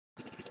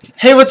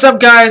Hey, what's up,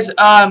 guys?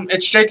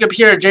 It's Jacob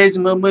here.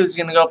 Jzamoomoo is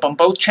gonna go up on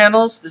both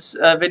channels. This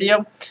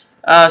video.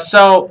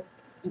 So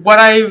what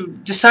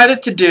I've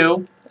decided to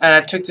do, and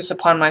I took this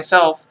upon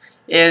myself,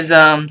 is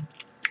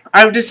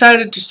I've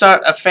decided to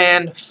start a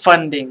fan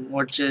funding,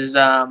 which is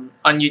on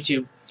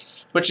YouTube,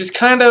 which is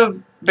kind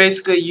of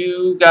basically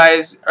you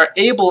guys are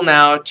able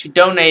now to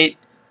donate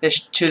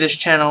to this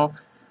channel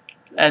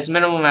as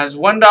minimum as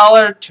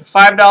 $1 to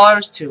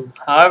 $5 to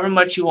however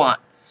much you want.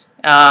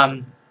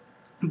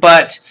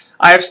 But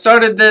I've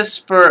started this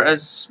for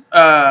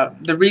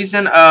the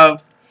reason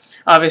of,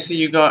 obviously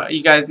you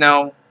guys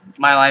know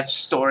my life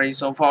story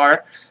so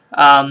far.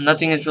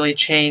 Nothing has really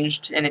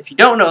changed, and if you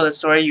don't know the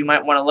story, you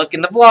might want to look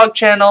in the vlog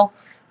channel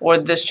or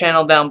this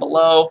channel down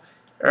below,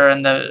 or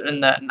in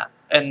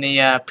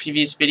the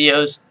previous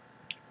videos.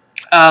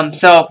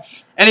 So,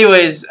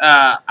 anyways,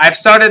 I've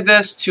started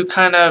this to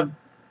kind of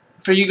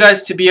for you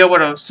guys to be able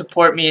to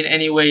support me in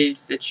any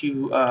ways that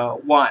you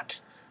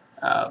want,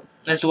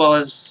 as well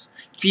as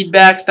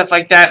feedback, stuff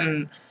like that.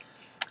 And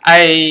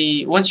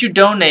once you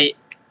donate,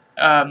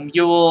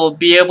 you will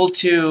be able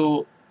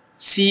to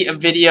see a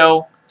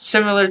video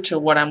similar to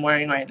what I'm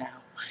wearing right now,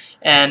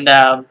 and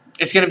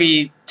it's going to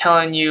be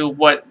telling you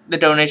what the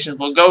donations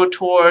will go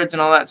towards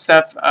and all that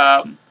stuff.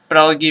 But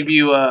I'll give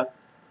you a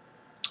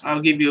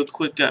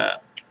quick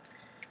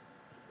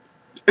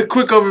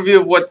overview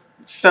of what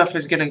stuff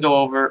is going to go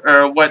over,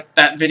 or what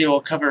that video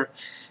will cover.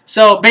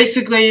 So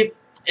basically,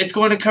 it's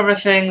going to cover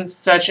things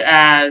such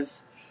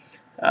as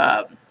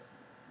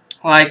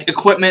like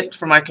equipment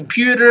for my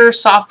computer,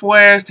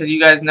 software, because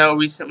you guys know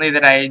recently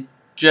that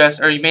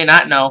or you may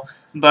not know,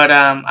 but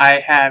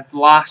I have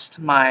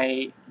lost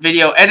my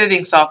video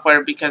editing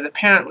software, because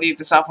apparently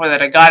the software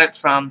that I got it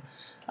from,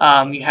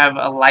 you have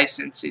a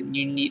license, and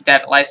you need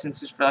that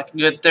license for like a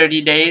good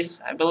 30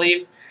 days, I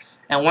believe.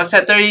 And once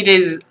that 30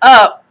 days is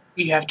up,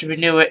 you have to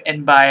renew it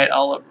and buy it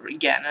all over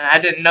again. And I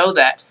didn't know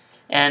that.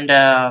 And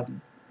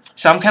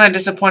so I'm kind of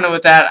disappointed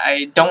with that.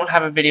 I don't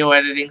have a video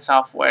editing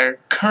software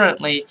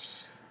currently.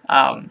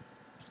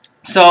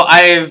 So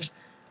I'm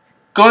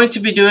going to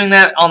be doing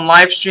that on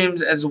live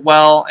streams as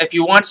well. If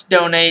you want to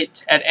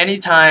donate at any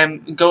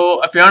time,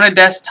 if you're on a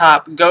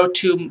desktop, go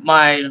to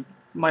my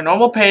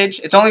normal page.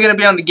 It's only going to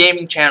be on the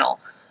gaming channel.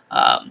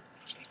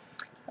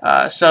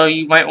 So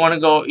you might want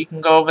to you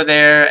can go over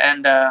there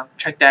and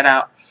check that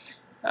out.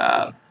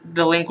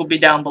 The link will be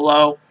down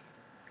below.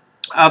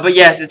 But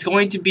yes, it's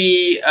going to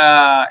be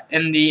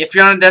if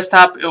you're on a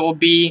desktop, it will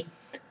be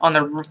on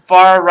the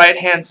far right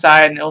hand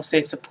side, and it will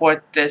say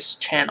support this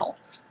channel.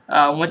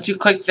 Once you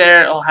click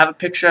there, it'll have a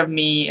picture of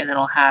me, and then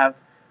it'll have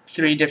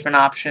 3 different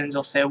options.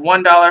 It'll say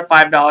 $1,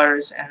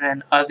 $5, and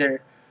then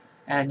other.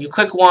 And you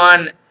click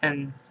one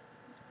and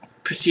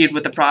proceed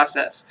with the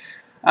process.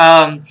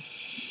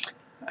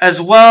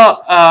 As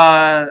well,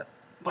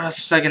 what else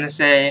was I going to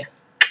say?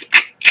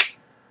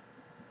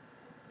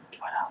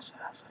 What else?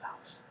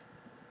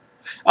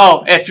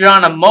 Oh, if you're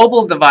on a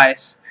mobile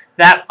device,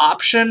 that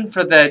option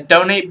for the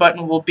donate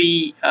button will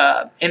be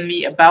in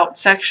the about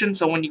section.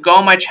 So when you go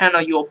on my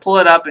channel, you'll pull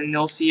it up, and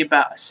you'll see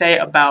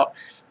about.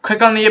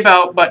 Click on the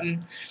about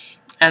button,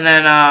 and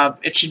then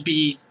it should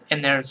be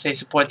in there, say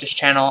support this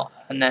channel,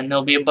 and then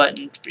there'll be a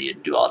button for you to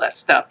do all that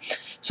stuff.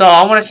 So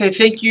I want to say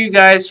thank you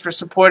guys for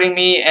supporting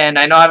me, and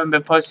I know I haven't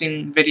been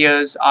posting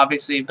videos,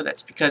 obviously, but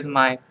that's because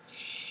my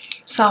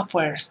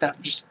software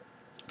stuff just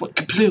went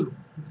kabloo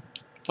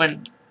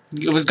when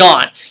it was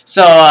gone.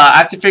 So I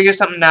have to figure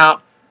something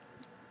out.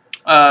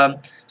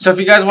 So if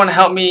you guys want to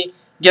help me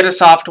get a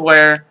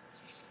software,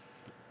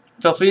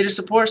 feel free to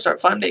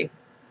start funding.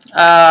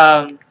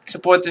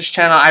 Support this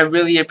channel. I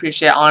really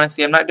appreciate it,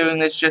 honestly. I'm not doing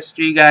this just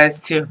for you guys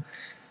to,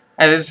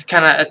 and this is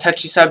kind of a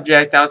touchy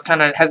subject. I was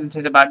kind of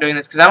hesitant about doing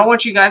this, because I don't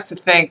want you guys to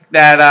think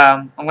that,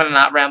 I'm going to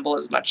not ramble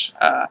as much.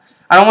 I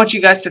don't want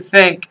you guys to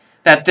think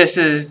that this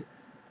is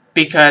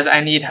because I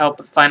need help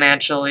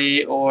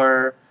financially,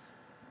 or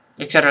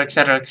etc,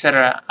 etc,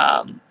 etc.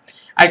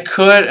 I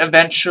could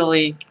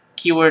eventually,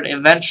 keyword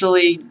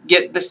eventually,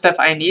 get the stuff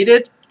I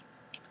needed,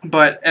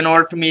 but in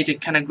order for me to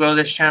kind of grow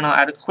this channel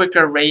at a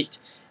quicker rate,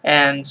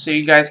 and so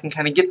you guys can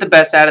kind of get the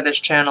best out of this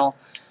channel,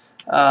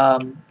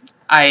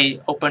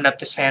 I opened up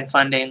this fan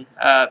funding.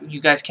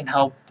 You guys can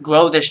help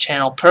grow this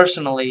channel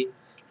personally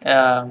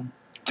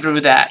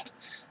through that,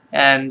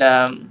 and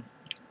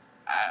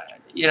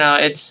you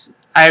know,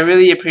 I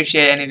really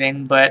appreciate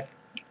anything, but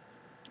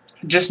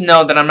just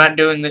know that I'm not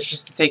doing this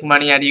just to take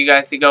money out of you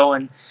guys to go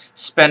and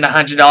spend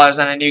 $100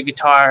 on a new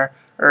guitar,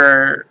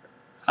 or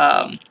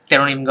they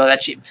don't even go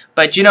that cheap,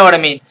 but you know what I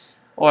mean,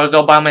 or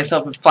go buy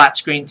myself a flat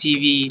screen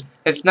TV.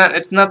 It's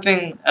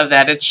nothing of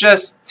that. It's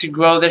just to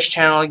grow this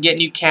channel, get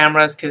new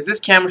cameras, because this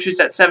camera shoots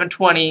at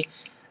 720.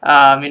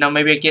 You know,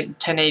 maybe I get a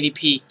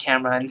 1080p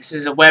camera, and this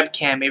is a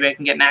webcam. Maybe I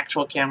can get an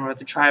actual camera with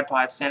a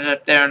tripod, stand it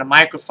up there, and a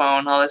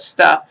microphone, all this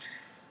stuff.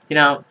 You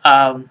know,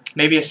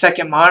 maybe a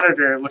second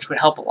monitor, which would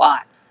help a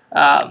lot.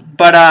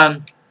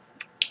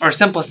 Or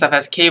simple stuff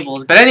as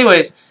cables. But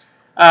anyways,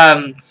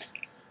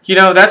 you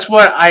know, that's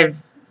what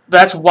I've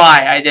that's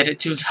why I did it,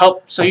 to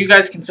help so you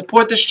guys can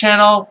support this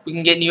channel. We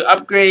can get new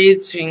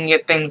upgrades, we can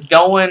get things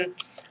going.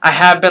 I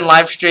have been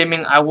live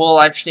streaming. I will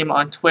live stream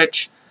on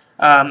Twitch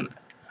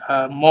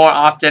more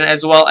often,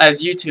 as well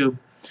as YouTube.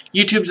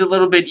 YouTube's a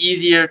little bit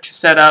easier to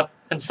set up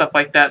and stuff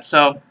like that,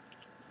 so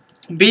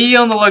be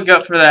on the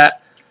lookout for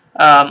that.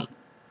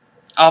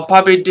 I'll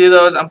probably do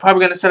those. I'm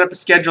probably going to set up a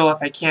schedule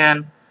if I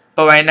can,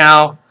 but right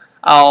now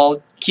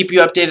I'll keep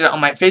you updated on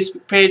my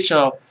Facebook page,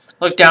 so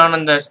look down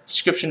in the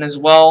description as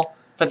well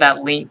for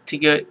that link to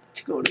go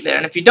to there.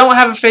 And if you don't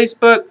have a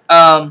Facebook,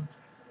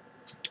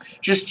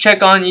 just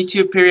check on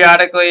YouTube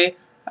periodically.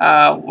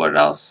 What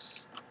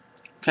else?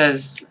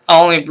 Because I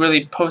only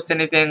really post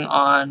anything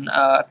on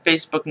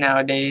Facebook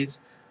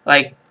nowadays,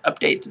 like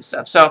updates and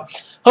stuff. So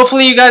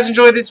hopefully you guys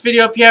enjoyed this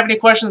video. If you have any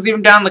questions, leave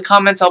them down in the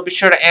comments. I'll be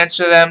sure to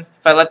answer them.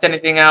 If I left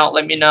anything out,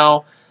 let me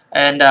know,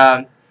 and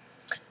or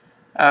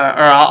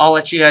I'll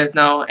let you guys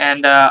know.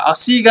 And I'll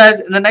see you guys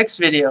in the next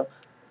video.